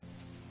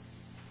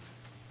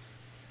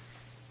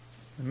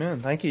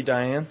Amen. Thank you,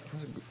 Diane.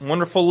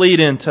 Wonderful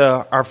lead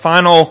into our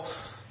final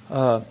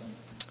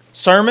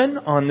sermon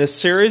on this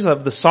series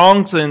of the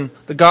songs in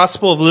the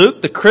Gospel of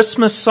Luke, the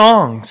Christmas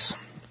songs.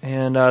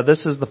 And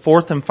this is the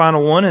fourth and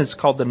final one. It's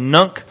called the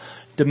Nunc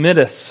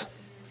Dimittus.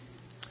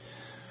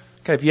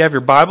 Okay, if you have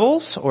your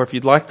Bibles, or if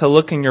you'd like to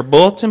look in your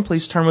bulletin,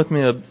 please turn with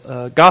me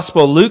to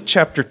Gospel of Luke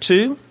chapter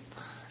 2,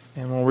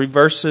 and we'll read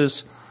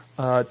verses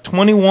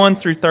 21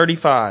 through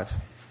 35.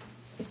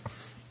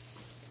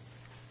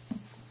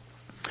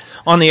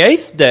 On the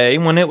 8th day,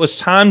 when it was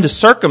time to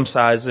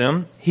circumcise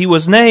him, he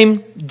was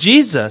named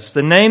Jesus,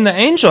 the name the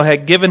angel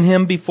had given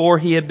him before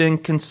he had been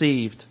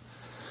conceived.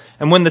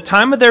 And when the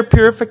time of their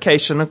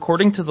purification,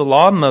 according to the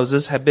law of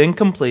Moses, had been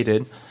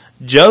completed,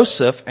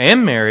 Joseph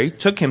and Mary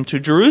took him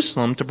to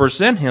Jerusalem to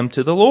present him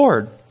to the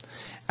Lord.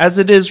 As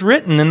it is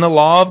written in the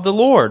law of the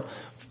Lord,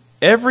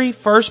 every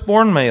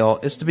firstborn male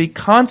is to be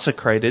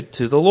consecrated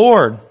to the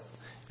Lord,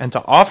 and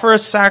to offer a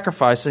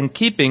sacrifice in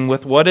keeping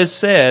with what is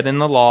said in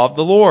the law of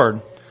the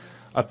Lord,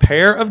 a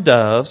pair of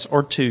doves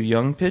or 2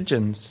 young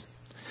pigeons.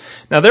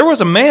 Now there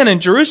was a man in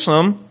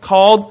Jerusalem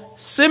called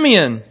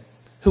Simeon,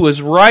 who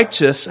was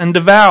righteous and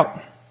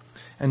devout,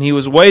 and he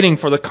was waiting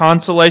for the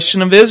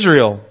consolation of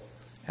Israel,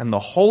 and the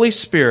Holy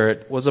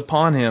Spirit was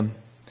upon him.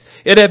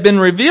 It had been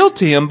revealed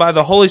to him by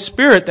the Holy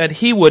Spirit that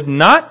he would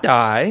not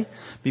die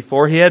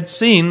before he had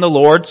seen the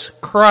Lord's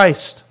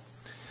Christ.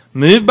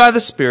 Moved by the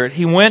Spirit,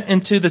 he went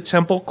into the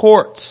temple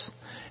courts.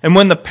 And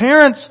when the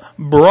parents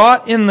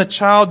brought in the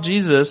child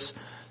Jesus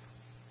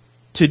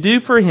to do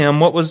for him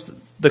what was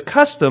the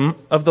custom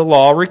of the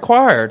law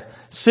required,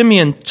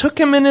 Simeon took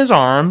him in his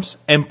arms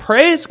and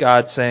praised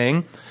God,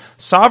 saying,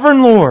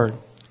 "Sovereign Lord,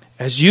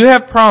 as you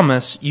have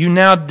promised, you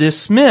now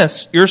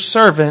dismiss your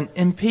servant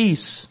in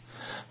peace.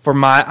 For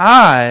my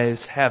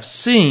eyes have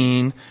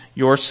seen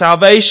your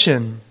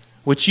salvation,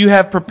 which you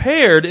have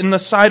prepared in the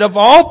sight of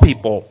all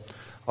people,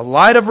 a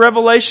light of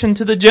revelation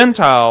to the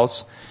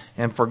Gentiles,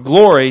 and for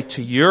glory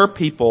to your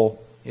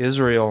people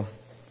Israel."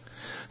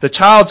 The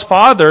child's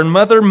father and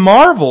mother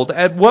marveled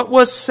at what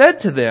was said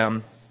to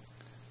them.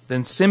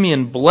 Then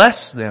Simeon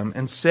blessed them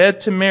and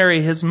said to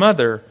Mary his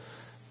mother,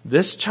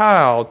 "This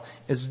child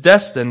is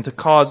destined to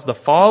cause the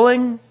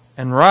falling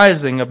and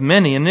rising of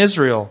many in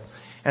Israel,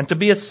 and to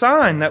be a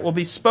sign that will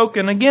be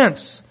spoken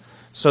against,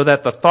 so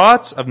that the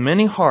thoughts of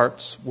many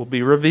hearts will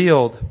be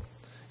revealed,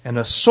 and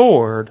a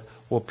sword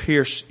will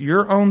pierce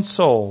your own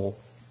soul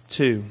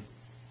too."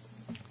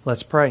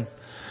 Let's pray.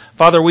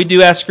 Father, we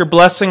do ask your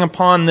blessing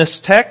upon this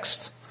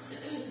text.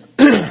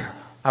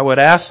 I would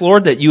ask,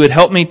 Lord, that you would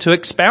help me to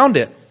expound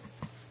it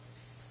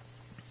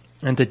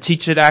and to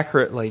teach it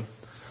accurately.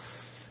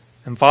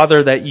 And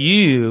Father, that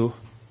you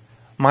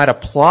might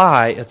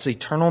apply its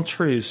eternal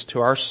truths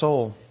to our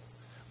soul.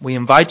 We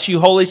invite you,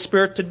 Holy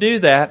Spirit, to do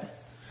that.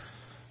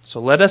 So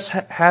let us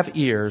have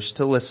ears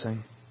to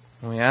listen.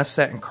 And we ask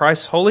that in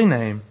Christ's holy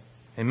name.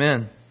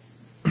 Amen.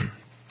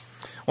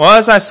 Well,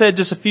 as I said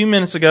just a few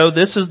minutes ago,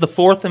 this is the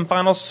fourth and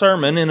final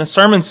sermon in a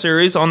sermon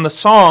series on the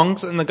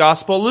songs in the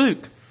Gospel of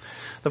Luke.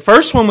 The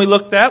first one we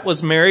looked at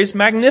was Mary's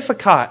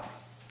Magnificat.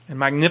 And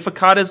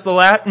Magnificat is the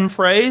Latin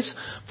phrase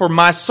for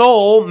 "my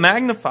soul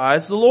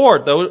magnifies the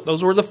Lord."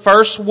 Those were the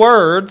first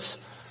words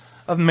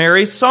of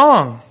Mary's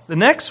song. The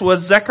next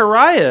was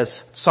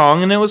Zechariah's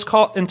song, and it was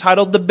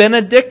entitled the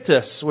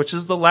Benedictus, which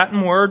is the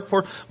Latin word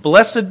for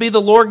 "blessed be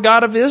the Lord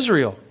God of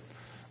Israel."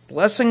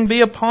 Blessing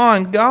be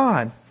upon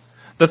God.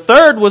 The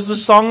third was the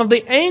song of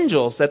the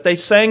angels that they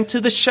sang to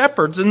the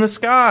shepherds in the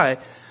sky,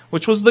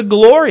 which was the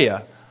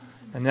Gloria.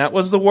 And that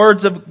was the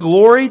words of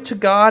 "glory to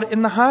God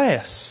in the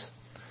highest."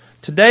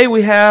 Today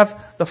we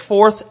have the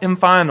fourth and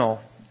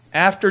final,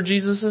 after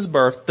Jesus'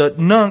 birth, the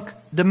Nunc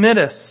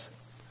Dimittus,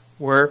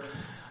 where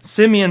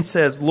Simeon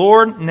says,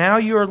 "Lord, now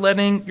you are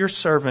letting your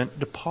servant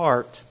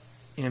depart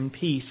in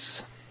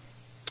peace."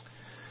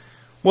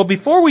 Well,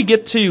 before we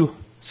get to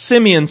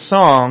Simeon's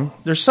song,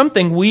 there's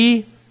something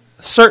we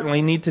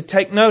certainly need to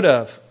take note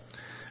of,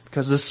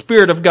 because the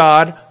Spirit of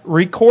God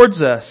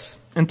records us.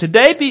 And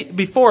today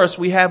before us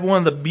we have one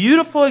of the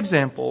beautiful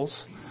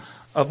examples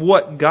of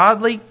what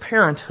godly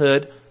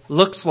parenthood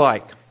looks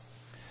like.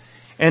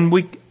 And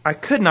I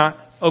could not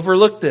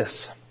overlook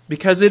this,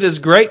 because it is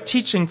great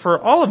teaching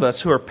for all of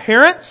us who are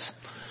parents,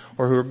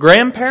 or who are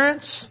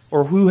grandparents,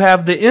 or who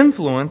have the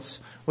influence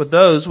with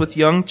those with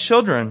young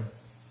children.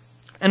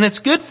 And it's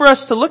good for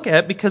us to look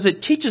at because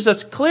it teaches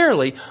us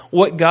clearly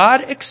what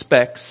God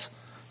expects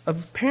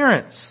of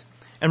parents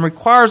and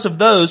requires of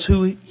those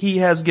who He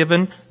has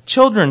given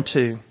children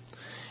to.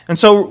 And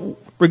so,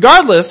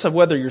 regardless of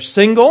whether you're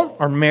single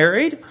or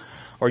married,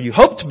 or you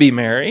hope to be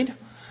married,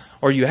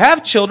 or you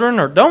have children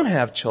or don't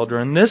have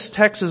children, this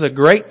text is a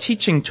great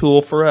teaching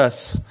tool for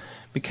us.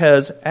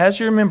 Because, as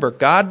you remember,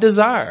 God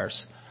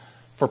desires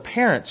for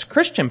parents,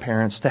 Christian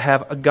parents, to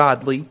have a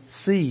godly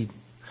seed.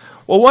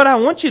 Well, what I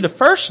want you to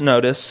first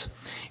notice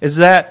is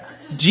that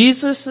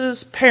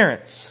Jesus'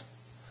 parents,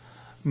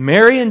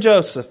 Mary and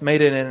Joseph,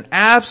 made it an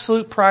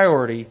absolute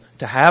priority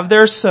to have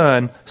their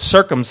son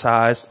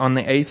circumcised on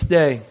the 8th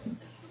day.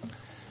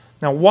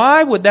 Now,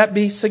 why would that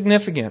be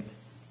significant?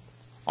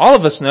 All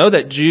of us know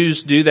that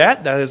Jews do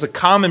that. That is a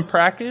common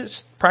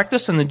practice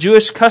in the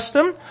Jewish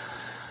custom.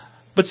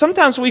 But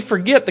sometimes we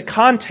forget the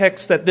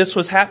context that this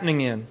was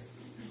happening in.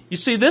 You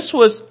see, this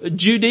was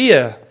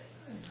Judea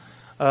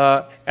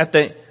at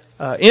the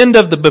end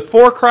of the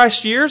before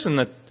Christ years and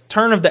the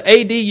turn of the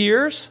AD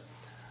years.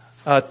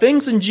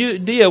 Things in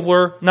Judea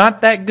were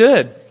not that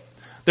good.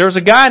 There was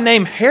a guy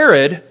named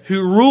Herod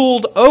who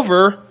ruled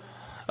over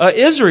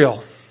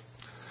Israel.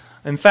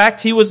 In fact,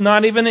 he was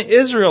not even an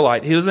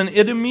Israelite. He was an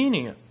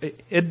Edominian.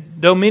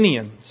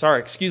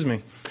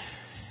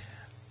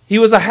 He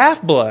was a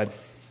half-blood.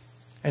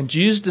 And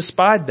Jews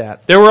despised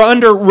that. They were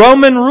under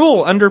Roman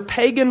rule, under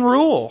pagan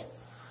rule.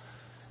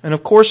 And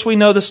of course we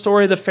know the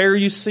story of the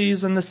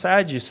Pharisees and the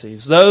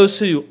Sadducees. Those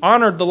who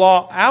honored the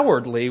law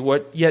outwardly,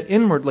 yet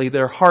inwardly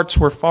their hearts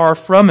were far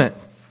from it.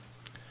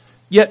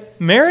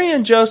 Yet Mary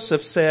and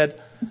Joseph said,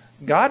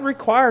 God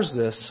requires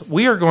this.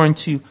 We are going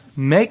to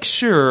make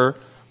sure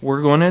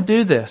we're going to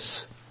do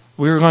this.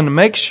 We're going to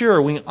make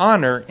sure we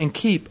honor and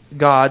keep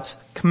God's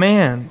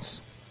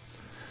commands.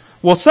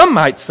 Well, some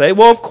might say,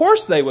 well, of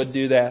course they would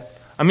do that.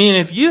 I mean,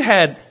 if you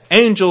had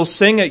angels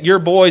sing at your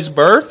boy's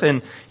birth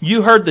and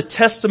you heard the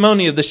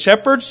testimony of the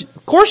shepherds,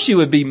 of course you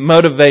would be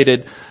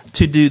motivated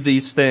to do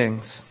these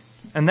things.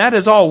 And that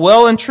is all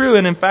well and true.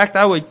 And in fact,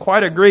 I would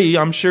quite agree.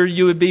 I'm sure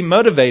you would be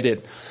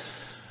motivated.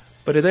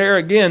 But there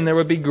again, there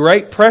would be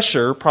great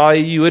pressure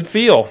probably you would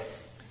feel.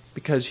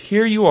 Because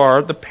here you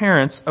are, the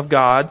parents of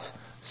God's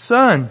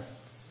Son.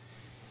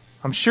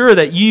 I'm sure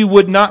that you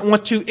would not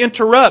want to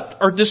interrupt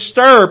or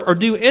disturb or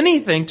do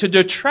anything to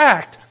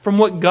detract from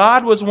what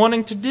God was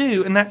wanting to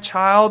do in that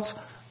child's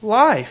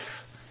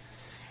life.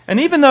 And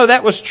even though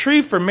that was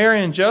true for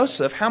Mary and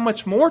Joseph, how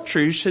much more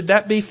true should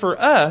that be for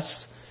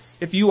us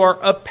if you are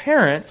a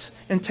parent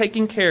and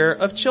taking care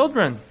of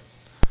children?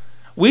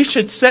 We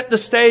should set the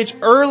stage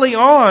early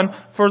on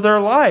for their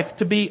life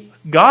to be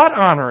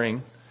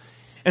God-honoring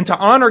and to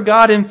honor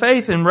God in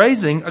faith in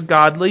raising a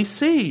godly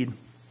seed.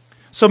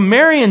 So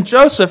Mary and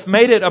Joseph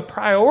made it a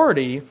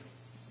priority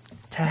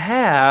to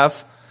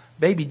have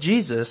baby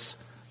Jesus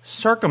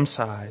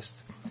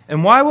circumcised.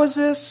 And why was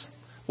this?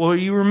 Well,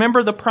 you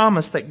remember the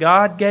promise that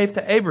God gave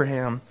to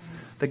Abraham,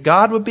 that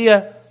God would be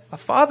a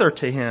father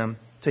to him,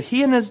 to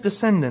he and his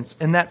descendants,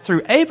 and that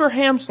through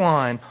Abraham's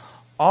line,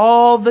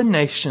 all the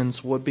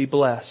nations would be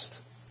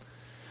blessed.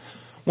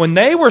 When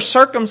they were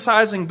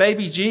circumcising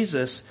baby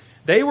Jesus,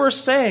 they were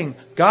saying,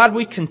 God,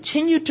 we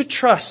continue to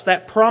trust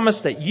that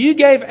promise that you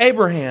gave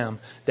Abraham,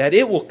 that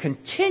it will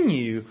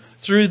continue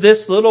through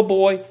this little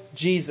boy,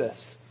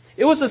 Jesus.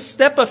 It was a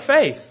step of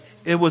faith.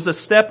 It was a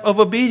step of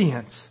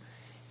obedience.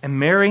 And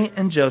Mary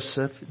and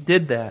Joseph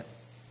did that.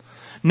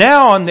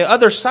 Now, on the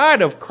other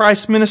side of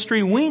Christ's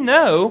ministry, we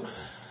know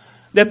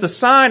that the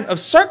sign of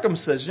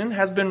circumcision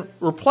has been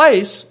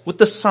replaced with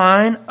the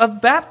sign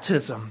of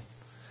baptism.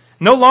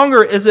 No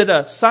longer is it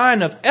a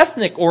sign of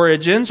ethnic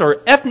origins or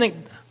ethnic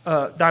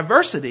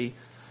diversity.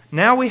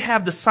 Now we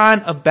have the sign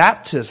of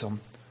baptism,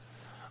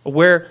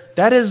 where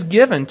that is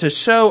given to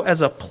show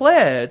as a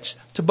pledge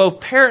to both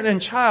parent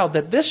and child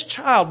that this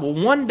child will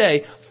one day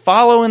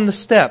follow in the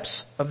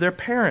steps of their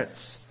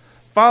parents,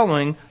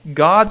 following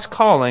God's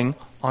calling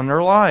on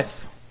their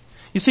life.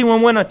 You see,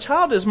 when a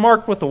child is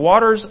marked with the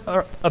waters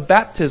of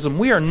baptism,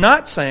 we are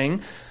not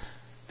saying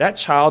that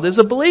child is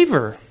a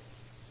believer.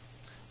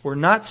 We're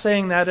not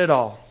saying that at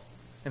all.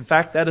 In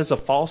fact, that is a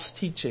false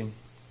teaching.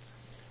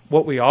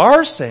 What we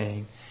are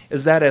saying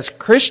is that as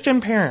Christian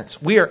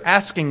parents, we are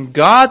asking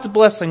God's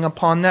blessing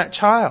upon that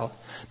child.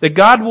 That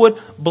God would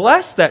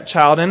bless that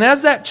child. And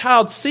as that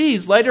child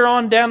sees later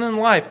on down in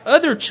life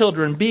other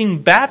children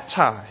being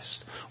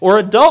baptized or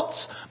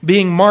adults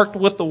being marked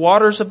with the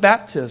waters of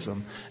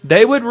baptism,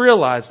 they would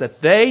realize that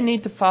they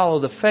need to follow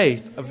the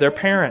faith of their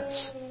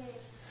parents.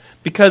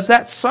 Because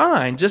that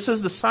sign, just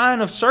as the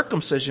sign of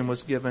circumcision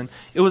was given,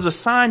 it was a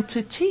sign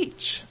to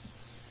teach.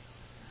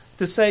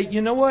 To say,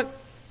 you know what?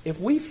 If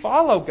we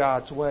follow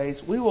God's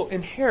ways, we will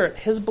inherit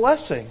His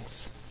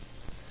blessings.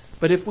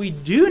 But if we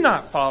do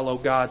not follow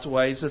God's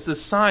ways, as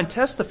this sign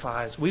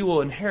testifies, we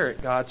will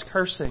inherit God's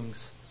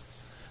cursings.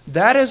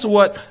 That is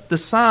what the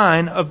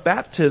sign of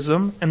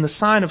baptism and the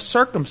sign of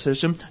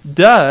circumcision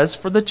does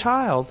for the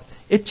child.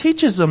 It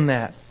teaches them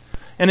that.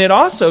 And it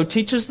also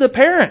teaches the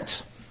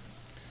parent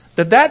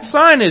that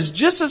sign is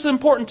just as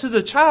important to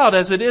the child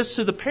as it is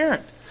to the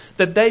parent.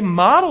 That they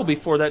model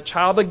before that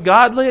child a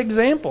godly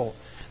example.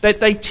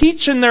 That they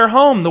teach in their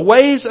home the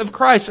ways of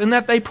Christ, and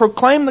that they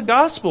proclaim the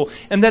gospel,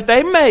 and that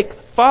they make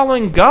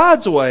following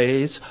God's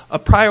ways a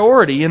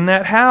priority in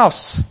that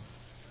house.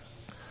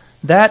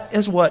 That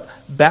is what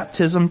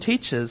baptism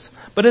teaches.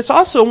 But it's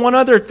also one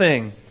other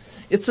thing.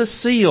 It's a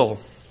seal.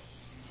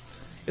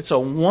 It's a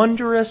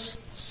wondrous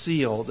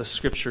seal, the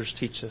Scriptures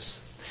teach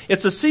us.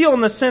 It's a seal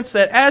in the sense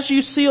that as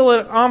you seal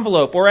an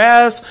envelope, or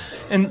as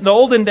in the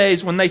olden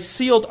days when they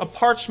sealed a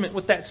parchment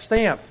with that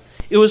stamp,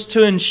 it was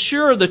to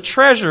ensure the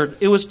treasured,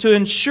 it was to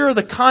ensure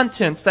the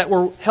contents that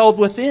were held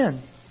within.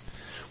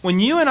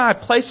 When you and I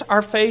place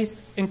our faith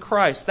in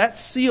Christ. That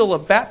seal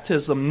of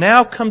baptism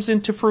now comes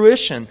into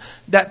fruition.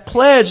 That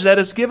pledge that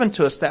is given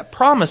to us, that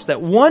promise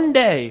that one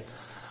day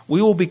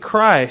we will be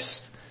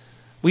Christ.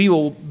 We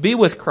will be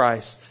with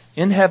Christ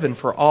in heaven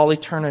for all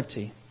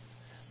eternity.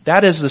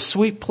 That is the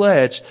sweet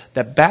pledge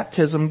that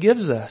baptism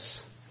gives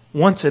us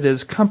once it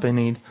is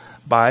accompanied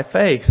by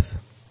faith.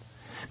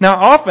 Now,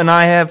 often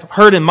I have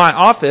heard in my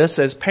office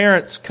as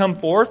parents come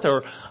forth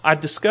or I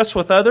discuss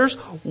with others,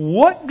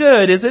 what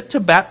good is it to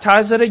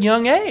baptize at a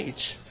young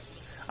age?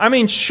 I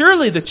mean,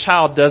 surely the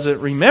child doesn't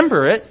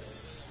remember it.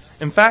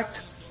 In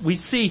fact, we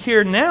see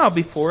here now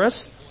before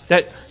us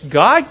that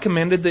God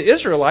commanded the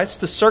Israelites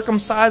to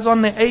circumcise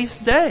on the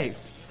 8th day.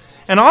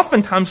 And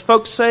oftentimes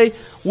folks say,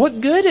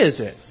 what good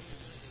is it?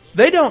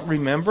 They don't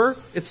remember.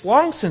 It's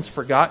long since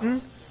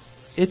forgotten.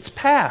 It's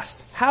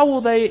past. How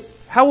will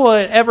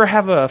it ever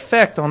have an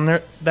effect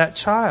on that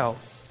child?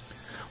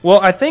 Well,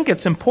 I think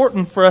it's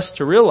important for us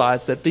to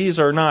realize that these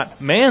are not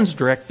man's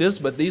directives,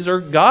 but these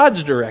are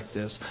God's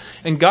directives.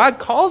 And God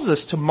calls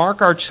us to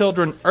mark our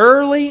children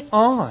early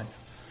on,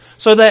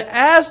 so that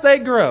as they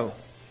grow,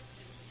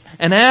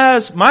 and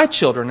as my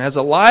children, as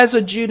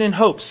Eliza, Jude, and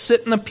Hope,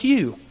 sit in the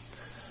pew,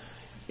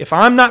 if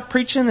I'm not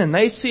preaching and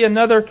they see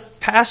another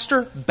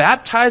pastor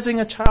baptizing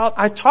a child,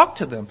 I talk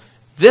to them.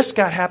 This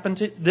happened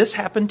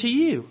to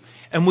you.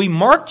 And we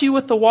marked you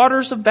with the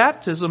waters of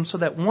baptism so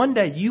that one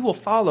day you will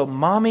follow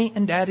mommy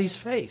and daddy's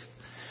faith.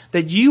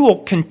 That you will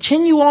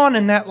continue on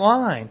in that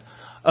line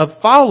of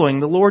following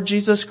the Lord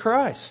Jesus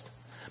Christ.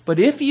 But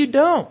if you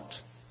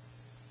don't,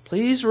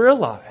 please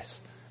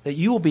realize that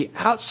you will be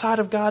outside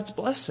of God's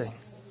blessing.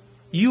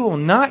 You will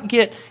not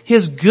get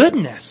His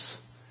goodness.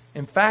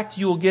 In fact,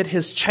 you will get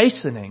His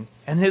chastening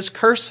and His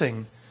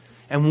cursing.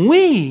 And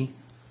we,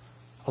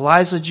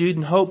 Eliza, Jude,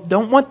 and Hope,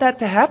 don't want that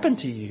to happen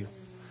to you.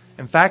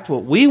 In fact,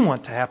 what we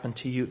want to happen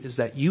to you is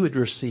that you would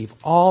receive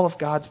all of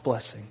God's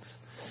blessings.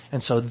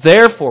 And so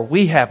therefore,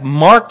 we have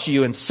marked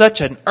you in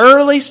such an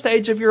early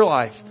stage of your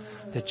life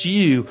that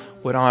you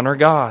would honor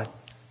God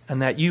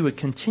and that you would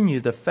continue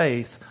the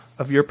faith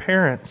of your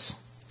parents.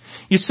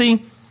 You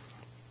see,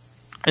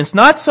 it's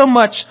not so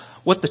much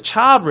what the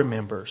child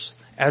remembers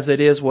as it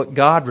is what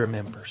God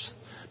remembers.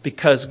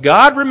 Because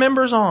God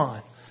remembers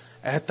on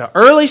at the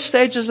early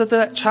stages of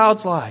that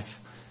child's life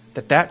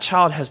that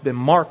child has been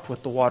marked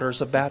with the waters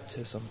of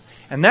baptism.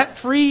 And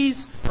that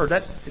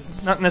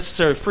not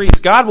necessarily freeze,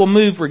 God will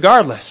move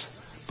regardless.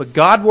 But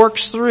God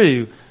works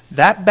through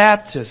that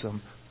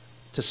baptism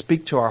to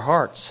speak to our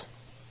hearts.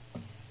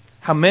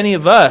 How many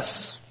of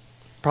us,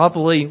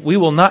 probably we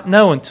will not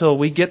know until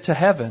we get to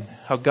heaven,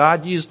 how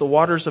God used the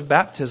waters of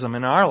baptism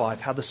in our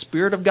life, how the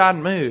Spirit of God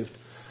moved.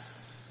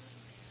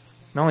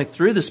 Not only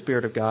through the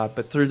Spirit of God,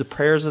 but through the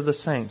prayers of the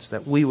saints,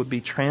 that we would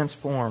be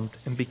transformed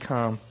and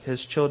become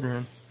His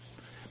children.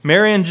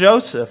 Mary and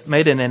Joseph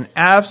made it an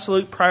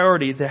absolute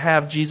priority to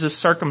have Jesus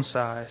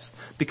circumcised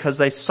because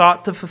they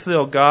sought to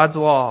fulfill God's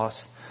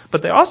laws.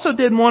 But they also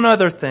did one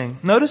other thing.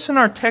 Notice in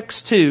our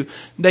text too,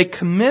 they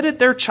committed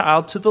their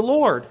child to the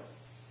Lord.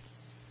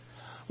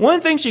 One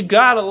of the things you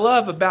got to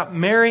love about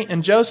Mary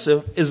and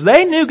Joseph is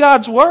they knew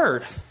God's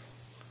Word.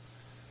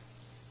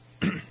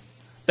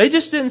 They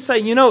just didn't say,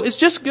 it's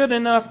just good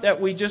enough that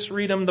we just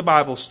read them the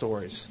Bible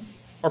stories.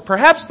 Or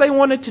perhaps they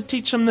wanted to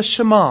teach them the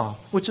Shema,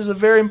 which is a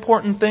very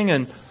important thing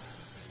in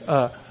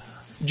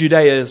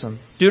Judaism.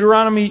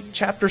 Deuteronomy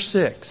chapter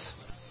 6.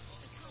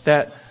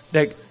 That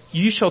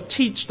you shall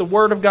teach the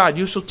Word of God.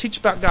 You shall teach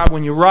about God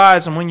when you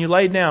rise and when you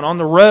lay down, on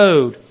the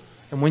road,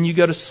 and when you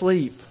go to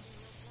sleep.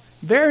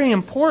 Very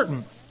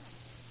important.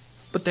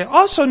 But they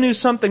also knew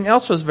something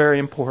else was very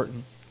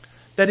important.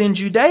 That in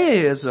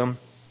Judaism,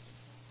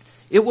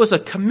 it was a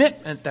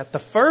commitment that the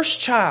first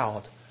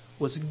child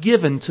was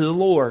given to the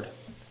Lord.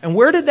 And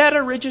where did that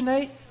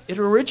originate? It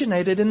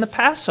originated in the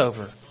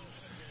Passover.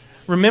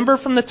 Remember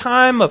from the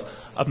time of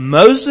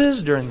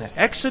Moses during the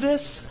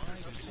Exodus?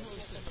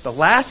 The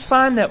last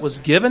sign that was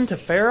given to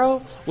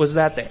Pharaoh was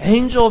that the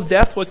angel of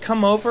death would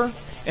come over,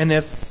 and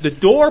if the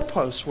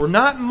doorposts were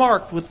not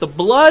marked with the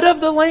blood of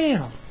the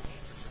lamb,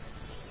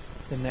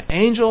 then the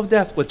angel of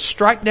death would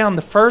strike down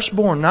the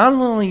firstborn, not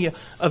only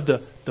of the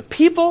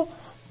people,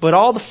 but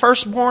all the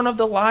firstborn of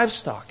the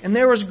livestock. And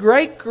there was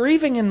great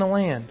grieving in the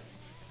land.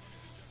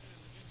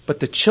 But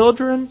the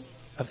children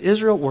of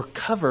Israel were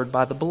covered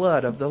by the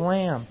blood of the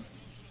Lamb.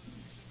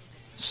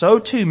 So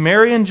too,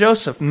 Mary and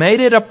Joseph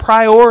made it a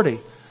priority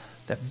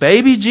that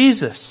baby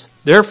Jesus,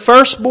 their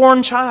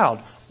firstborn child,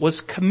 was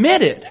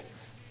committed,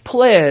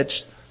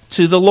 pledged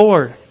to the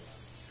Lord.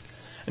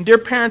 And dear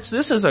parents,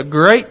 this is a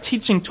great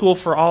teaching tool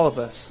for all of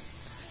us.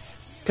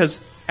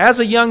 Because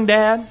as a young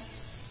dad,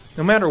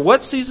 no matter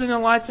what season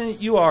of life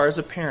you are as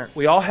a parent,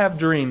 we all have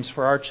dreams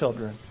for our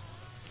children.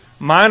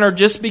 Mine are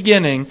just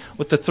beginning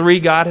with the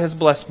 3 God has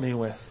blessed me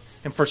with.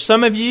 And for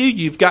some of you,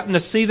 you've gotten to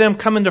see them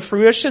come into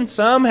fruition.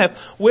 Some have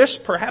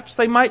wished perhaps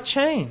they might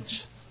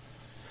change.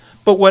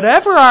 But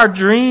whatever our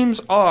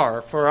dreams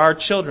are for our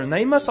children,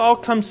 they must all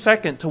come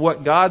second to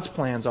what God's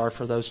plans are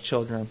for those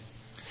children.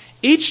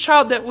 Each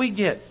child that we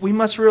get, we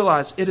must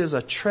realize it is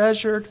a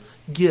treasured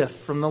gift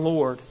from the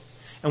Lord.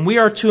 And we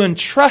are to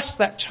entrust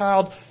that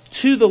child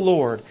to the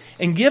Lord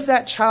and give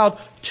that child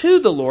to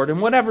the Lord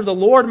and whatever the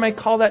Lord may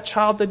call that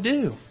child to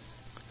do.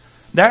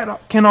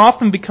 That can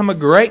often become a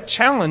great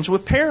challenge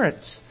with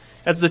parents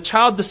as the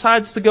child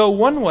decides to go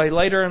one way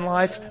later in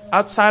life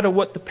outside of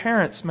what the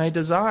parents may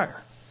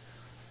desire.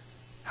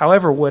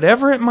 However,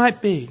 whatever it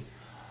might be,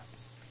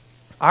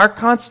 our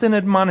constant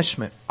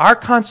admonishment, our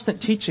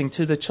constant teaching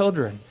to the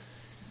children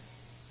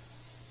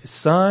is,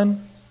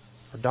 son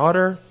or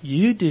daughter,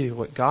 you do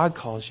what God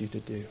calls you to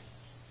do.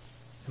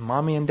 And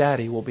mommy and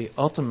daddy will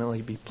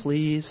ultimately be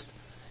pleased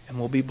and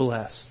will be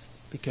blessed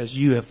because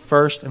you have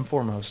first and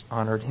foremost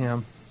honored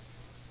Him.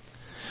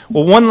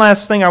 Well, one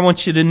last thing I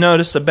want you to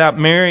notice about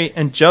Mary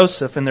and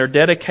Joseph and their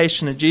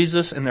dedication to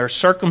Jesus and their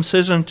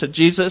circumcision to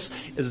Jesus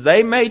is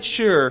they made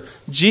sure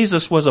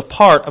Jesus was a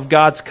part of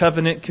God's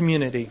covenant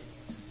community.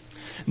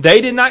 They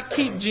did not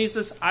keep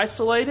Jesus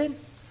isolated.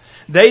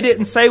 They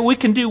didn't say we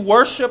can do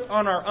worship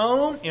on our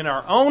own, in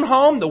our own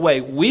home, the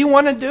way we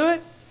want to do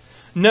it.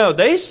 No,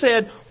 they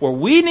said where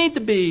we need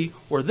to be,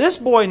 where this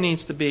boy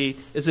needs to be,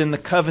 is in the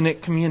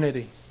covenant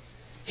community.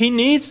 He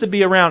needs to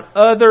be around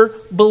other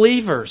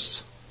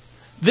believers.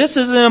 This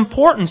is an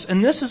importance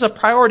and this is a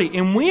priority.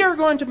 And we are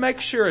going to make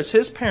sure as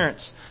his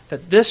parents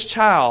that this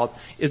child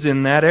is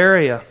in that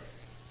area.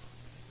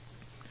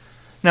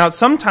 Now,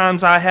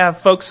 sometimes I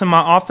have folks in my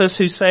office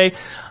who say,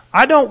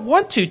 I don't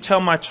want to tell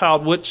my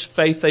child which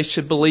faith they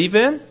should believe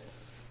in.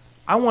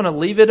 I want to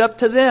leave it up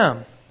to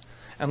them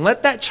and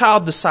let that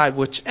child decide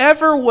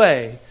whichever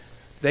way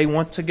they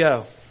want to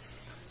go.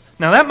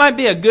 Now, that might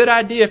be a good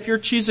idea if you're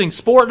choosing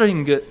sport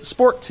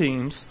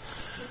teams,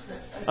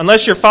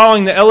 unless you're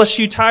following the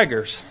LSU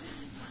Tigers.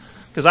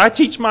 Because I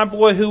teach my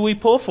boy who we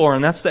pull for,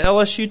 and that's the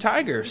LSU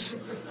Tigers.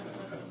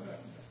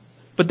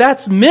 But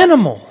that's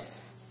minimal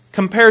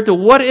compared to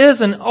what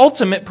is an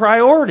ultimate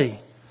priority.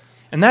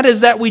 And that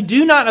is that we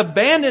do not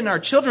abandon our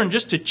children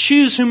just to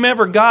choose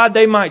whomever God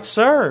they might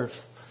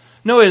serve.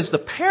 No, it is the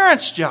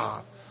parent's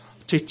job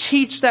to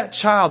teach that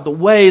child the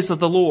ways of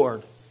the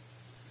Lord.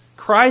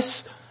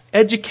 Christ's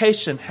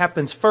education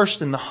happens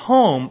first in the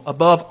home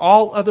above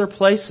all other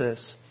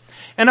places.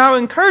 And I would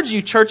encourage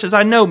you, churches,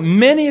 I know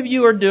many of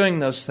you are doing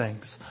those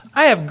things.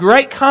 I have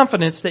great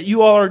confidence that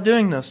you all are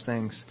doing those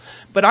things.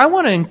 But I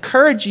want to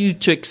encourage you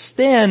to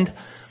extend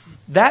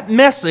that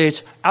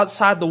message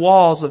outside the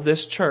walls of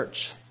this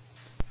church.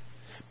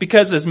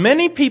 Because as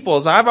many people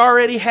as I've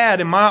already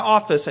had in my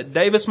office at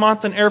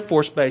Davis-Monthan Air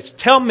Force Base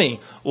tell me,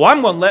 well,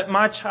 I'm going to let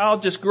my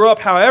child just grow up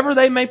however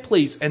they may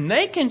please. And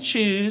they can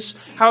choose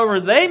however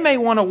they may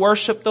want to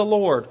worship the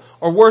Lord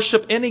or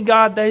worship any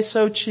God they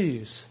so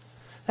choose.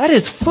 That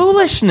is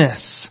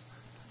foolishness.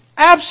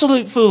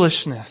 Absolute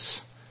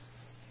foolishness.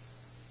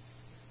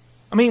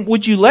 I mean,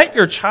 would you let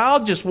your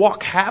child just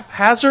walk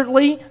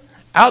haphazardly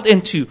out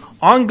into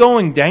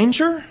ongoing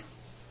danger?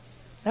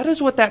 That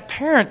is what that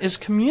parent is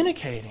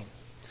communicating.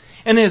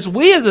 And as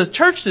we as the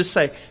church just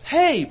say,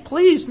 hey,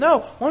 please,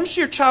 no, why don't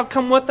your child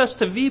come with us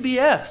to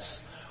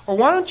VBS? Or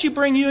why don't you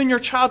bring you and your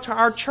child to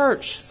our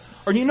church?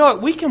 Or you know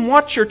what, we can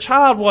watch your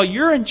child while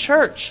you're in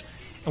church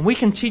and we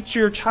can teach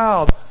your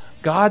child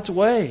God's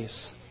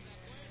ways.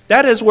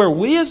 That is where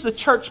we as the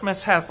church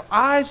must have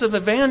eyes of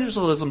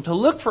evangelism to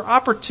look for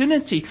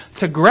opportunity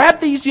to grab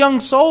these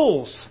young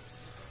souls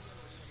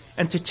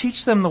and to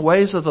teach them the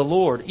ways of the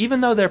Lord,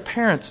 even though their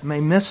parents may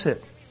miss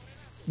it.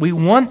 We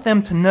want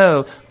them to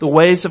know the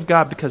ways of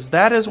God because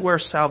that is where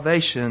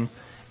salvation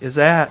is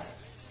at.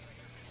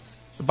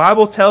 The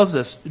Bible tells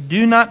us,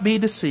 do not be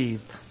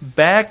deceived.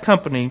 Bad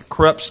company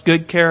corrupts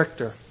good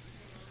character.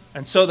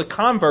 And so the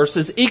converse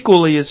is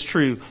equally as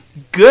true.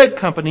 Good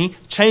company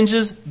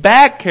changes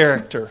bad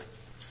character.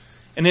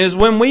 And it is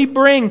when we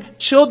bring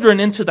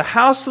children into the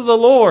house of the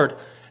Lord,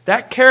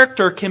 that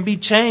character can be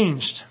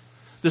changed.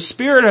 The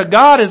Spirit of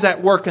God is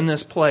at work in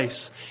this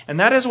place. And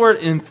that is where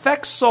it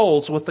infects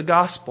souls with the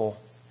gospel.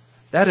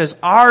 That is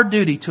our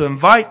duty to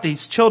invite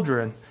these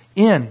children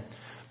in.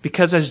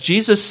 Because as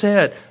Jesus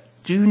said,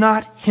 do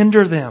not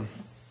hinder them.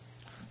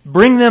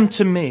 Bring them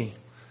to me.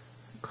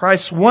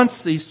 Christ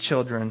wants these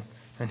children,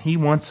 and He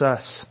wants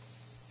us.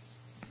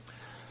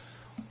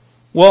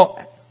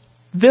 Well,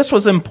 this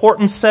was an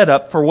important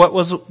setup for what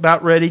was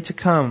about ready to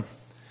come.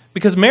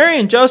 Because Mary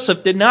and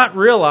Joseph did not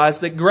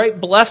realize that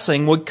great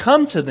blessing would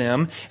come to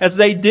them as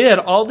they did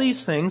all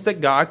these things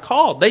that God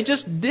called. They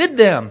just did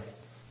them.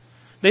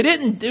 They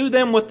didn't do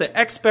them with the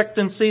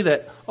expectancy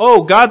that,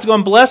 oh, God's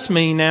going to bless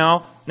me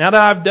now that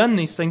I've done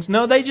these things.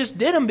 No, they just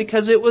did them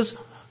because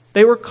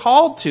they were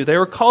called to. They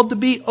were called to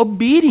be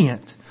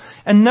obedient.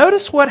 And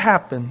notice what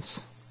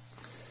happens.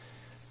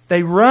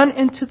 They run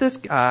into this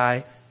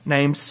guy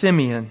named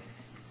Simeon.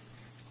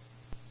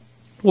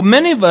 Well,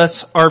 many of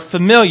us are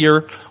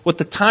familiar with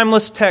the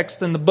timeless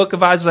text in the book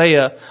of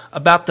Isaiah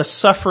about the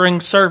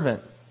suffering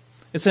servant.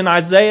 It's in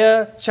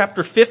Isaiah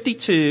chapter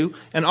 52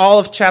 and all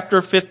of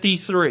chapter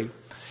 53.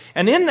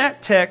 And in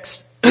that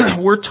text,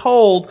 we're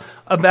told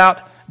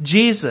about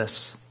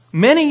Jesus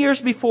many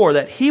years before,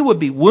 that he would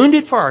be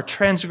wounded for our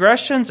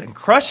transgressions and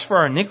crushed for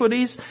our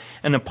iniquities,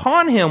 and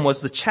upon him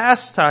was the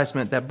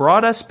chastisement that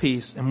brought us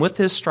peace, and with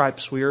his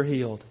stripes we are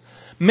healed.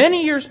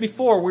 Many years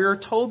before, we were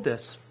told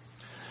this.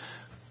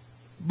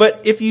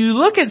 But if you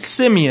look at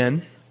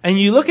Simeon, and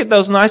you look at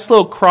those nice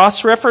little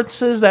cross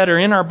references that are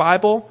in our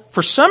Bible,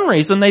 for some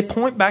reason they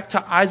point back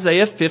to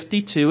Isaiah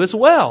 52 as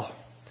well.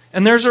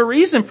 And there's a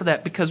reason for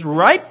that, because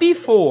right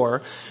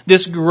before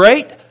this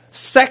great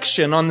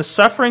section on the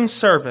suffering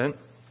servant,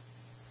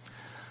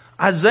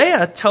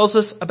 Isaiah tells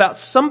us about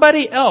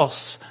somebody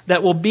else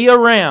that will be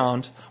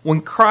around when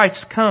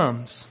Christ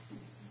comes.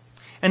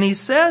 And he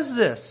says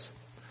this,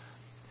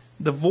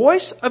 "The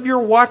voice of your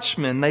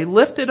watchmen, they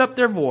lifted up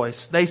their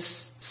voice. They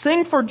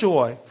sing for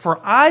joy. For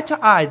eye to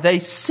eye they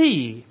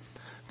see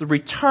the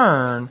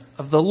return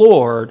of the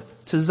Lord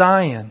to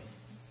Zion."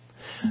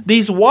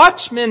 These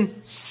watchmen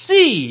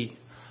see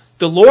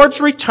the Lord's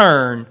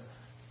return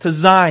to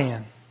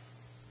Zion.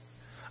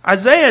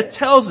 Isaiah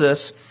tells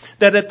us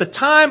that at the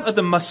time of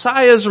the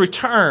Messiah's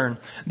return,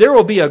 there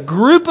will be a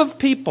group of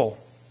people,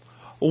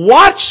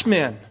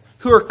 watchmen,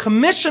 who are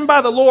commissioned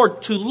by the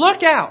Lord to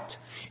look out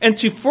and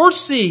to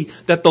foresee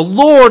that the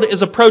Lord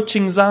is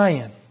approaching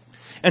Zion.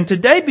 And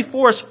today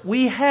before us,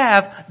 we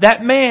have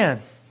that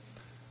man.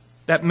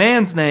 That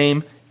man's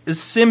name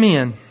is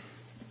Simeon.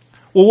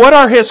 Well, what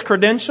are his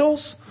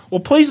credentials?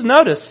 Well, please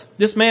notice,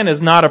 this man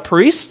is not a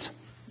priest.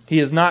 He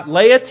is not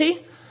laity.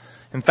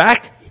 In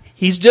fact,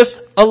 he's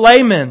just a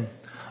layman.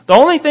 The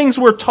only things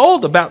we're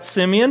told about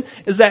Simeon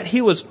is that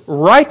he was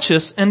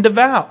righteous and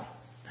devout.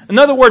 In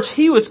other words,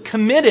 he was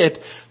committed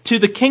to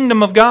the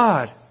kingdom of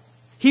God.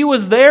 He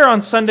was there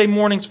on Sunday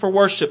mornings for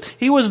worship.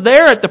 He was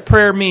there at the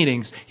prayer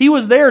meetings. He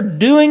was there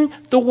doing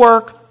the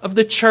work of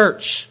the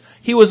church.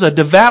 He was a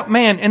devout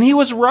man, and he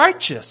was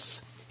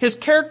righteous. His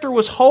character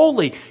was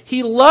holy.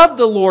 He loved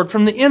the Lord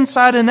from the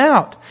inside and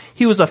out.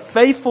 He was a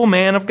faithful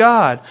man of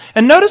God.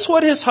 And notice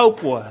what his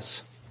hope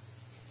was.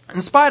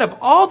 In spite of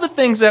all the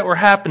things that were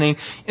happening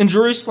in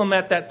Jerusalem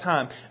at that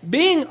time,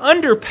 being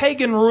under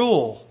pagan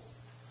rule,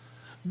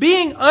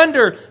 being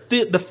under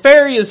the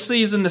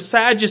Pharisees and the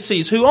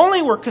Sadducees, who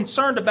only were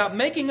concerned about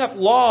making up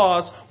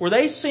laws where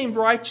they seemed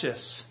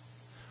righteous.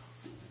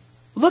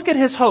 Look at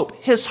his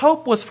hope. His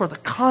hope was for the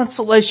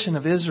consolation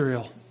of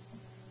Israel.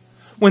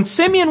 When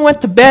Simeon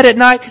went to bed at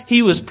night,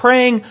 he was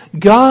praying,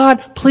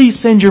 "God, please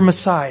send your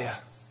Messiah.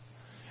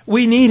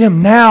 We need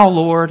him now,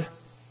 Lord."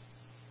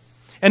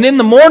 And in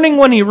the morning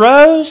when he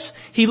rose,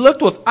 he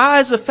looked with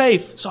eyes of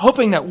faith, so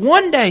hoping that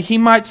one day he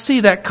might see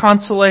that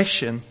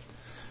consolation.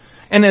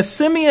 And as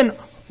Simeon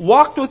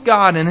walked with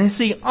God and as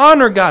he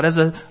honored God as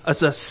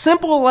a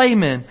simple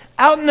layman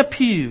out in the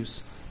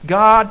pews,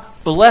 God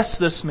blessed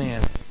this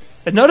man.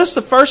 And notice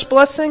the first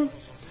blessing.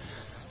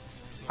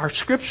 Our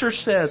scripture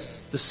says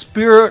the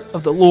Spirit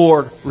of the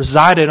Lord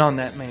resided on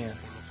that man.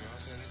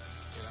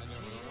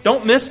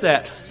 Don't miss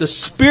that. The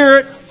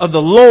Spirit of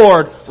the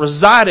Lord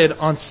resided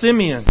on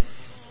Simeon.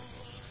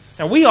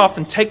 Now, we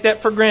often take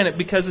that for granted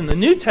because in the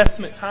New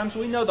Testament times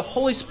we know the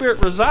Holy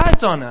Spirit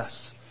resides on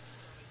us.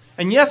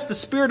 And yes, the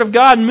Spirit of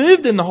God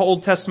moved in the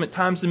Old Testament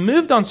times and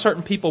moved on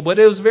certain people, but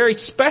it was very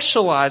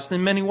specialized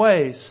in many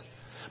ways.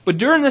 But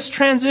during this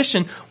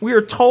transition, we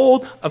are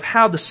told of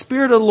how the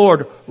Spirit of the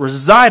Lord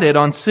resided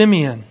on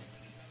Simeon.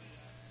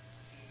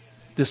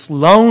 This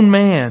lone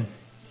man.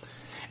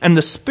 And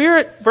the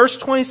Spirit, verse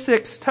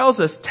 26 tells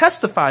us,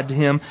 testified to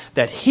him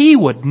that he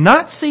would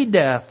not see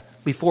death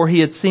before he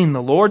had seen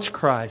the Lord's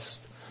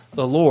Christ,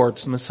 the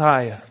Lord's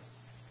Messiah.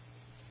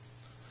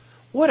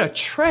 What a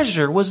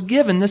treasure was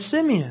given to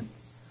Simeon.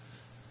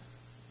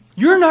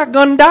 You're not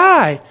going to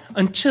die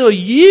until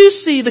you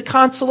see the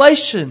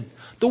consolation,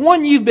 the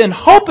one you've been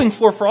hoping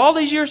for all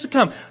these years to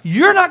come.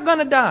 You're not going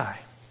to die.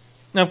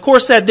 Now, of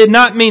course, that did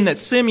not mean that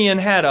Simeon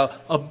had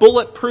a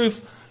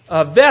bulletproof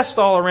vest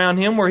all around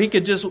him where he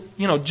could just,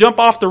 jump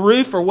off the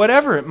roof or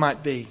whatever it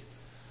might be.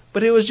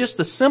 But it was just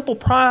a simple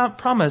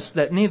promise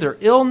that neither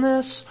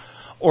illness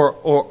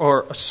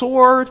or a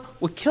sword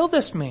would kill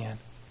this man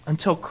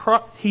until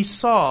he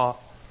saw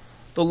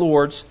the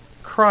Lord's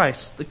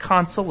Christ, the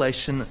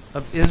consolation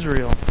of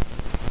Israel.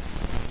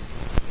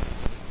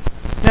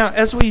 Now,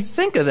 as we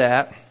think of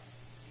that,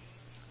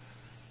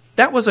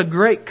 that was a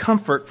great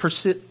comfort for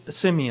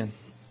Simeon.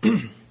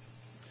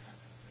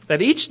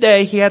 That each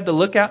day he had to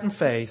look out in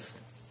faith,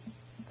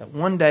 that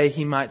one day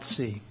he might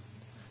see.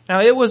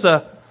 Now, it was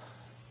a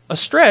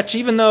stretch,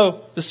 even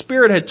though the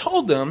Spirit had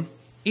told them,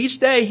 each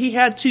day he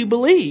had to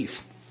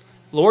believe.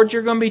 Lord,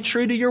 you're going to be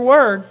true to your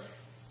word.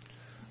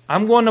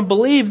 I'm going to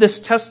believe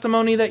this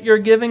testimony that you're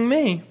giving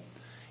me.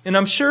 And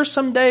I'm sure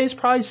some days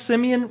probably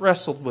Simeon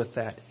wrestled with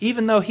that,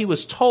 even though he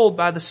was told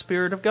by the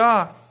Spirit of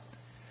God.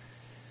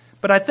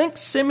 But I think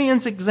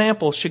Simeon's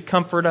example should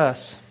comfort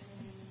us.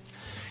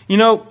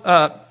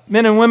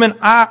 Men and women,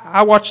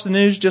 I watch the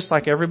news just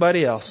like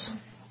everybody else.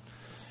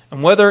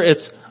 And whether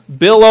it's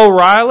Bill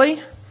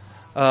O'Reilly,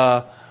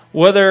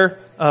 whether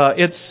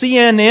it's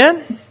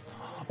CNN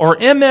or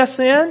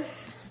MSN,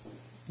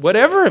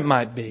 whatever it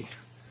might be,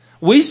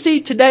 We see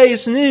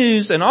today's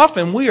news, and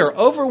often we are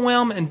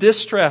overwhelmed and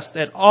distressed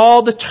at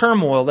all the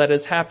turmoil that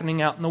is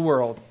happening out in the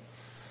world.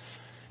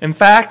 In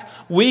fact,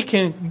 we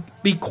can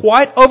be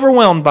quite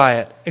overwhelmed by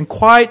it and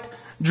quite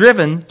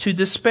driven to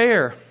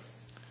despair.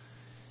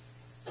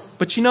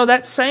 But you know,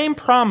 that same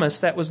promise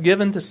that was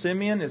given to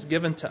Simeon is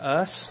given to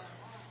us.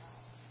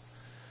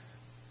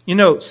 You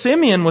know,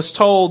 Simeon was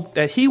told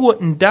that he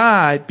wouldn't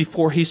die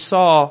before he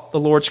saw the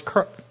Lord's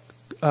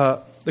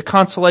the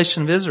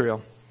consolation of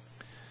Israel.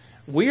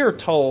 We are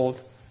told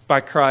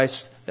by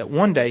Christ that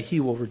one day He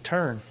will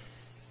return.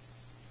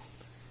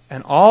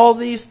 And all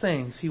these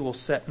things He will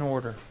set in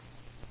order.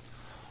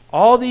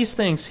 All these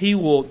things He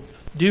will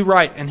do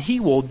right, and He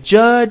will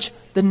judge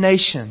the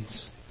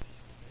nations.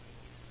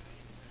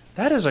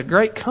 That is a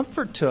great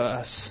comfort to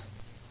us.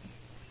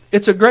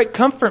 It's a great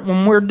comfort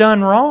when we're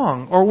done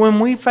wrong, or when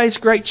we face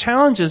great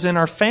challenges in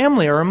our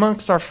family or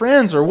amongst our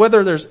friends, or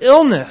whether there's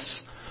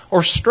illness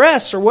or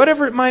stress or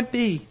whatever it might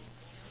be.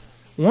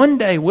 One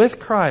day with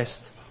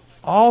Christ,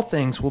 all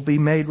things will be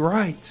made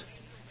right,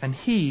 and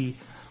He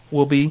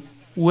will be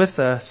with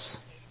us.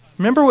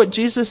 Remember what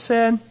Jesus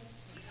said?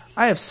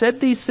 I have said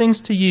these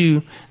things to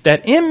you,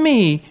 that in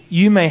me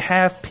you may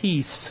have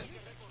peace.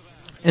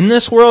 In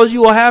this world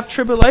you will have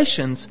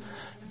tribulations,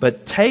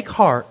 but take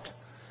heart,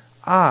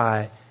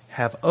 I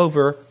have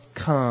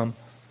overcome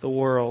the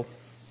world.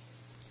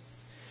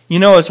 You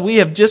know, as we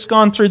have just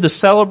gone through the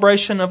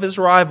celebration of His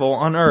arrival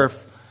on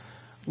earth,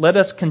 let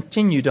us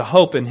continue to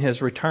hope in His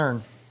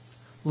return.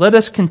 Let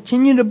us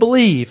continue to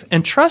believe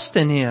and trust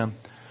in Him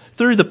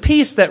through the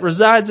peace that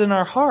resides in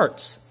our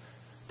hearts,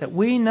 that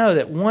we know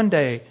that one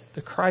day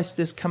the Christ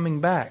is coming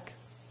back,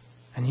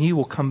 and He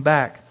will come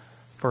back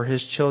for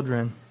His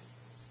children.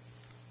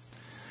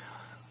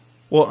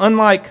 Well,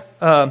 unlike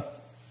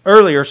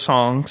earlier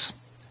songs,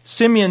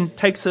 Simeon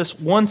takes us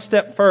one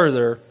step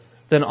further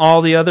than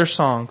all the other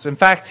songs. In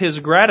fact, his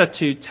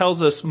gratitude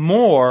tells us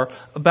more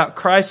about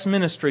Christ's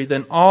ministry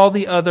than all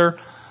the other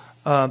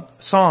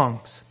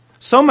songs.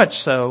 So much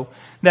so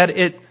that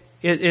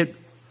it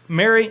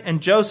Mary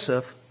and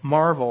Joseph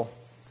marvel.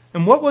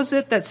 And what was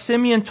it that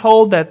Simeon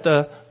told that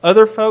the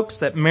other folks,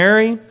 that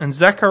Mary and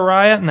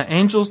Zechariah and the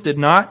angels did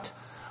not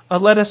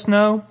let us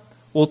know?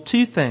 Well,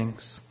 two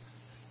things.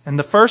 And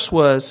the first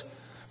was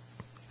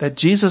that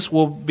Jesus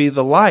will be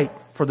the light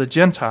for the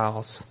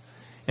Gentiles,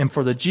 and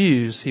for the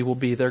Jews He will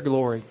be their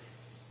glory.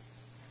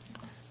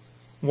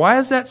 Why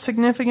is that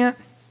significant?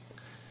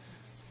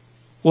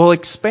 Well,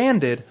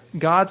 expanded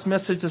God's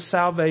message of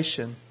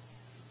salvation.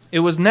 It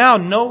was now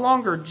no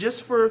longer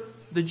just for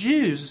the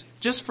Jews,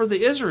 just for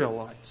the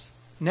Israelites.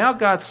 Now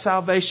God's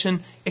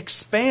salvation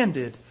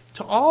expanded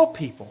to all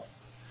people.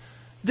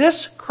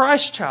 This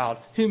Christ child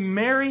whom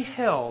Mary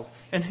held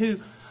and who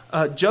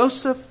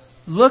Joseph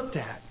looked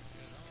at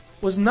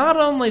was not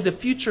only the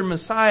future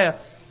Messiah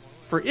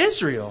for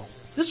Israel,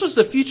 this was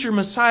the future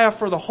Messiah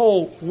for the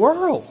whole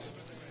world.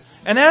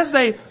 And as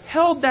they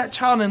held that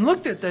child and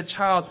looked at that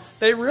child,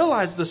 they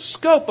realized the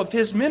scope of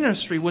His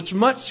ministry was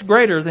much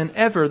greater than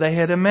ever they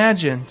had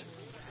imagined.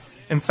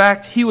 In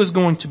fact, He was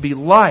going to be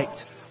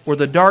light where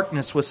the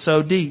darkness was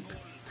so deep.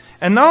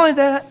 And not only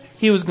that,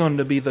 He was going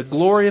to be the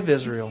glory of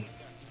Israel.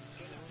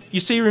 You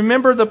see,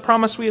 remember the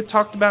promise we had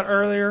talked about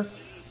earlier?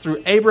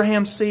 Through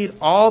Abraham's seed,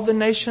 all the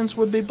nations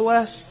would be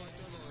blessed.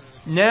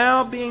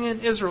 Now, being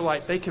an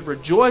Israelite, they could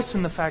rejoice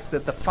in the fact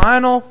that the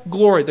final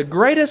glory, the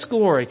greatest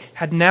glory,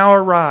 had now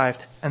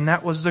arrived, and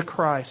that was the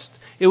Christ.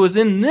 It was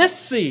in this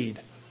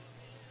seed,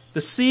 the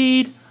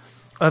seed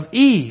of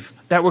Eve,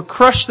 that would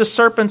crush the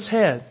serpent's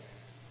head,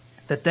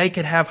 that they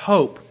could have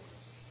hope,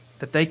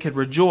 that they could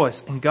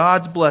rejoice in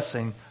God's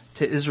blessing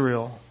to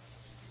Israel.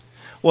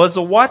 Well, as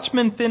the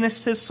watchman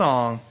finished his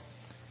song,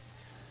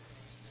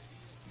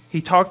 he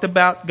talked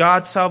about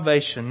God's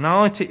salvation, not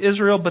only to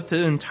Israel, but to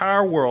the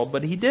entire world.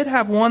 But he did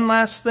have one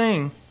last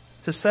thing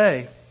to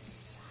say,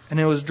 and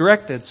it was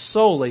directed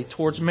solely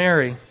towards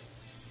Mary.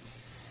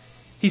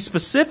 He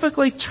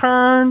specifically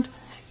turned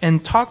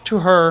and talked to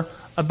her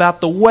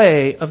about the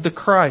way of the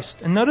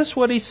Christ. And notice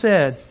what he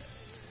said.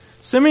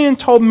 Simeon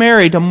told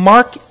Mary to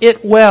mark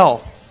it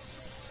well.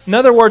 In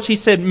other words, he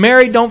said,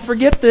 Mary, don't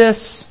forget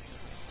this.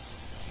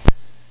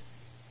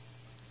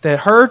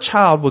 That her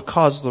child would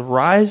cause the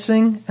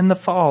rising and the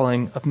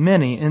falling of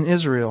many in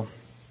Israel.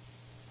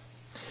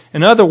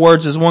 In other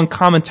words, as one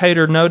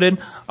commentator noted,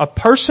 a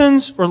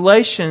person's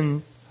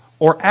relation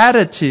or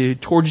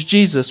attitude towards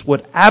Jesus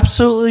would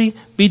absolutely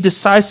be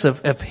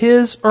decisive of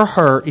his or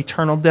her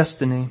eternal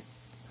destiny.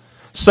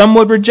 Some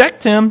would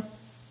reject Him,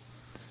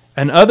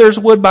 and others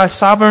would by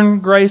sovereign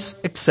grace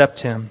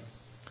accept Him.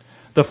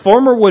 The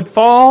former would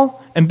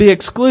fall and be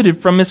excluded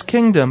from His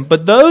kingdom,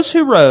 but those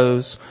who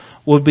rose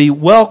would be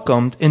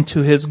welcomed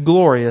into His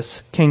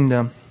glorious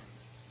kingdom.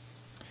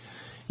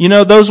 You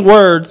know, those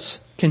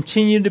words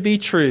continue to be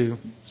true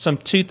some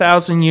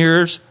 2,000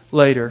 years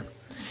later.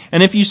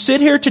 And if you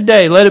sit here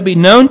today, let it be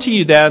known to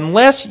you that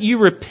unless you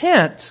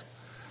repent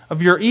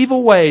of your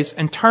evil ways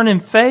and turn in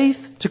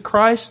faith to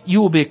Christ,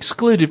 you will be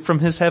excluded from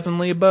His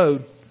heavenly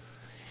abode.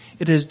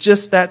 It is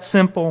just that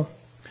simple.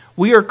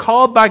 We are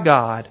called by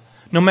God,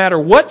 no matter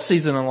what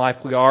season in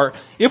life we are,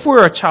 if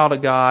we're a child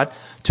of God,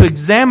 to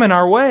examine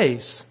our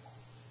ways.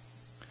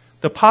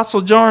 The Apostle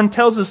John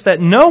tells us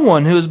that no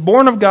one who is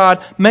born of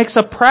God makes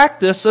a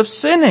practice of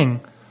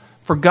sinning,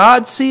 for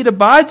God's seed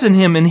abides in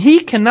him, and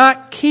he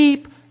cannot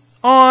keep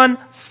on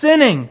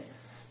sinning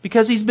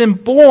because he's been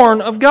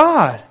born of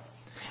God.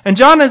 And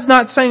John is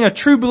not saying a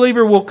true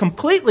believer will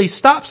completely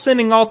stop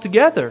sinning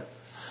altogether.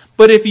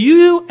 But if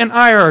you and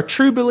I are a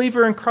true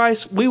believer in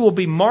Christ, we will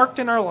be marked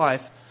in our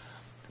life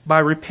by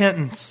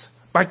repentance,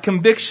 by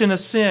conviction of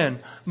sin,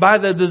 by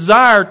the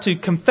desire to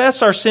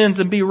confess our sins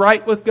and be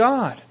right with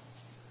God.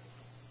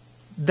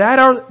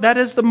 That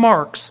is the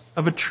marks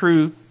of a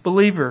true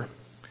believer.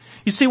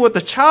 You see, what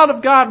the child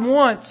of God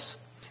wants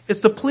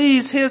is to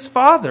please his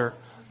Father,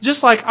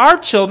 just like our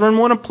children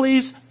want to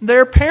please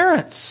their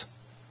parents.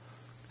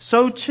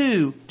 So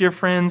too, dear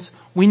friends,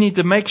 we need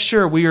to make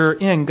sure we are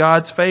in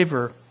God's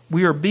favor.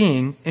 We are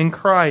being in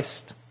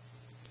Christ.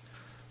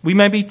 We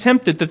may be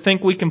tempted to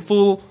think we can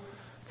fool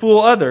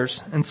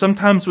others, and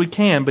sometimes we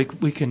can,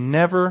 but we can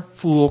never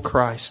fool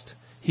Christ.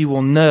 He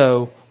will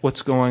know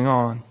what's going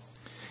on.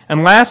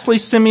 And lastly,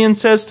 Simeon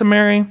says to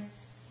Mary,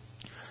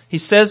 he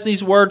says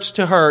these words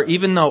to her,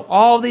 even though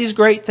all these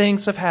great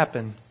things have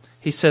happened.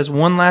 He says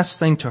one last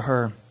thing to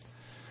her.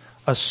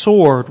 A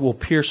sword will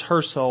pierce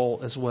her soul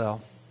as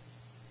well.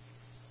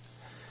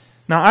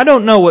 Now, I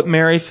don't know what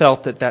Mary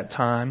felt at that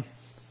time,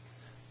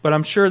 but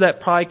I'm sure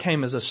that probably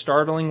came as a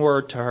startling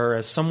word to her,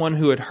 as someone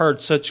who had heard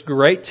such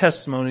great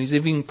testimonies,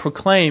 even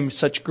proclaimed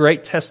such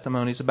great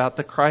testimonies about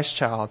the Christ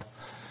child.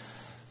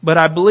 But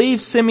I believe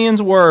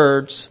Simeon's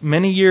words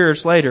many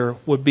years later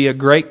would be a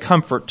great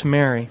comfort to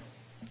Mary.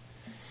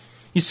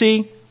 You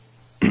see,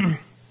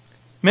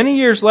 many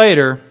years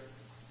later,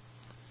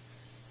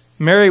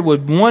 Mary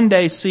would one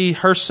day see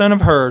her son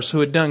of hers, who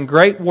had done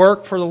great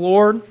work for the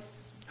Lord,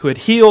 who had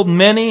healed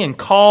many and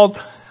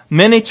called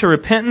many to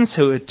repentance,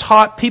 who had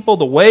taught people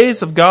the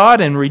ways of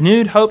God and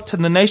renewed hope to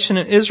the nation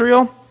of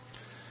Israel,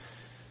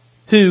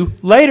 who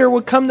later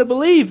would come to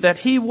believe that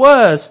he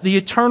was the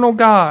eternal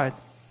God.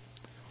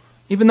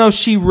 Even though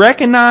she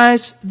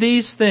recognized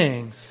these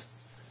things,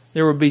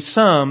 there would be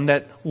some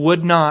that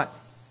would not.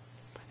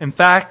 In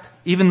fact,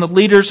 even the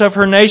leaders of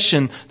her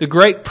nation, the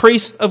great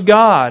priests of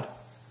God,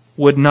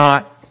 would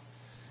not.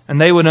 And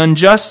they would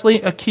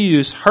unjustly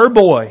accuse her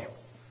boy,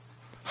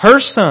 her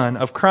son,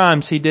 of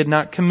crimes he did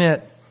not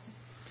commit.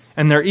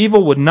 And their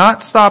evil would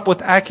not stop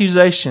with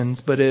accusations,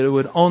 but it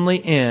would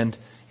only end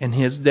in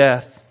his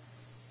death.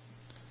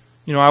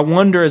 You know, I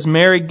wonder, as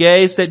Mary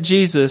gazed at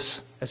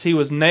Jesus as he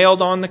was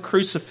nailed on the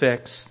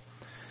crucifix,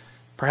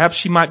 perhaps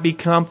she might be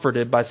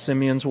comforted by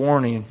Simeon's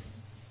warning.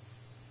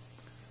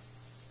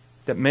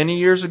 That many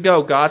years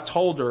ago, God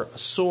told her a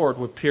sword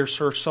would pierce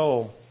her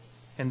soul.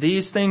 And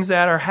these things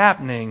that are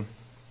happening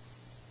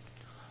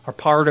are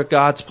part of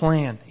God's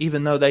plan,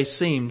 even though they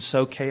seem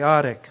so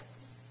chaotic.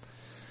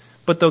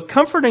 But the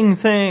comforting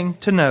thing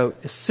to note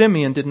is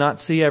Simeon did not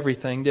see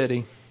everything, did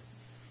he?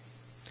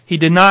 He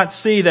did not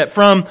see that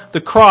from the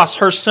cross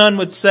her son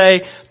would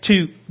say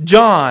to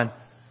John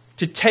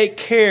to take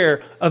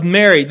care of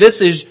Mary,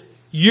 "This is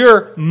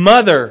your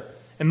mother,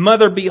 and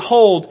mother,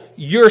 behold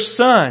your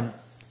son."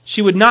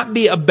 She would not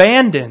be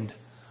abandoned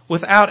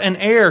without an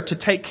heir to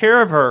take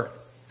care of her.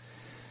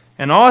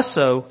 And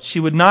also,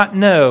 she would not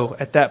know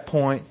at that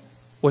point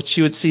what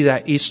she would see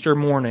that Easter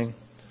morning,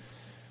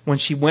 when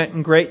she went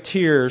in great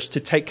tears to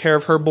take care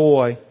of her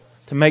boy,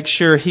 to make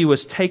sure he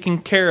was taken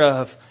care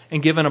of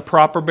and given a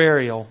proper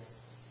burial.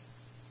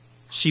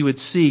 She would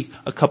see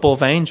a couple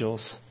of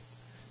angels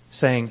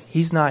saying,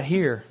 "He's not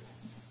here.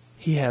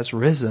 He has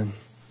risen."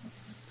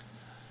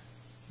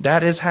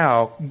 That is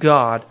how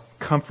God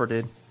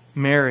comforted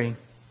Mary.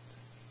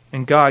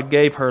 And God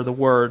gave her the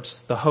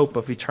words, the hope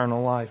of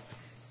eternal life.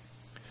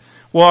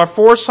 Well, our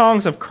 4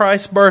 songs of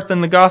Christ's birth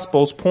in the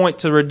Gospels point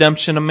to the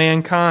redemption of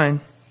mankind.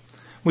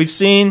 We've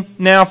seen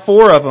now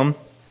 4 of them.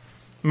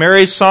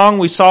 Mary's song,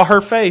 we saw her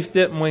faith,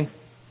 didn't we?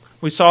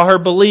 We saw her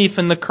belief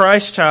in the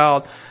Christ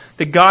child,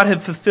 that God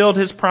had fulfilled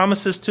His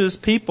promises to His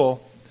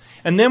people.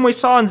 And then we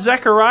saw in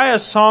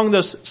Zechariah's song,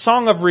 the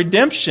song of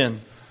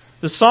redemption,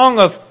 the song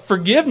of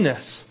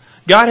forgiveness.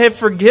 God had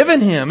forgiven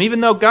him,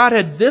 even though God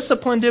had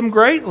disciplined him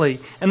greatly.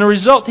 And the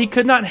result, he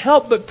could not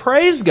help but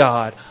praise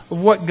God of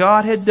what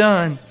God had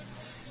done.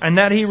 And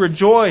that he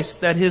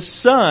rejoiced that his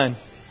son,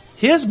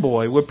 his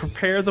boy, would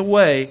prepare the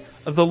way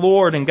of the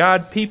Lord and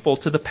guide people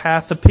to the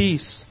path of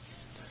peace.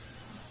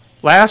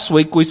 Last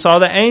week we saw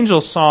the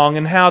angels' song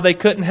and how they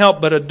couldn't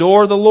help but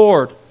adore the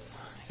Lord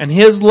and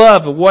His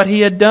love of what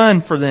He had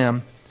done for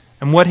them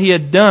and what He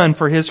had done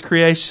for His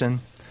creation.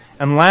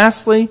 And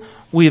lastly,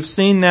 we have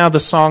seen now the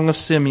song of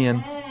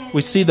Simeon.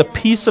 We see the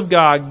peace of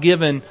God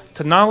given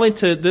to not only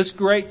to this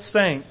great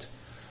saint,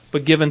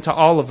 but given to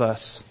all of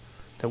us,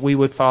 that we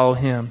would follow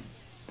Him.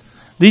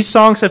 These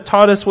songs have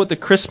taught us what the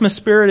Christmas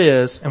spirit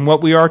is and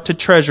what we are to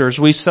treasure as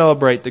we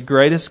celebrate the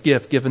greatest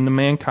gift given to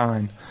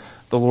mankind,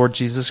 the Lord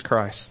Jesus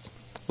Christ.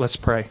 Let's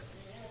pray.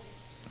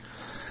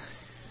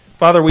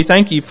 Father, we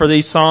thank you for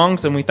these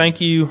songs, and we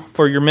thank you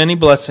for your many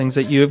blessings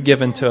that you have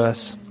given to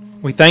us.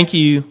 We thank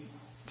you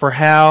for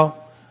how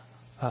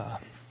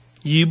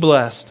you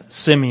blessed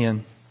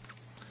Simeon.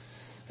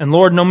 And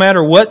Lord, no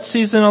matter what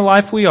season of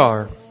life we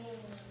are,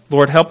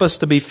 Lord, help us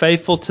to be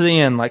faithful to the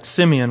end like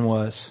Simeon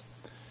was.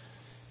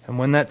 And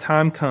when that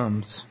time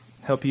comes,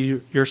 help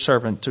you, your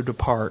servant, to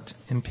depart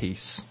in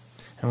peace.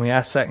 And we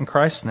ask that in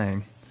Christ's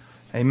name.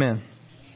 Amen.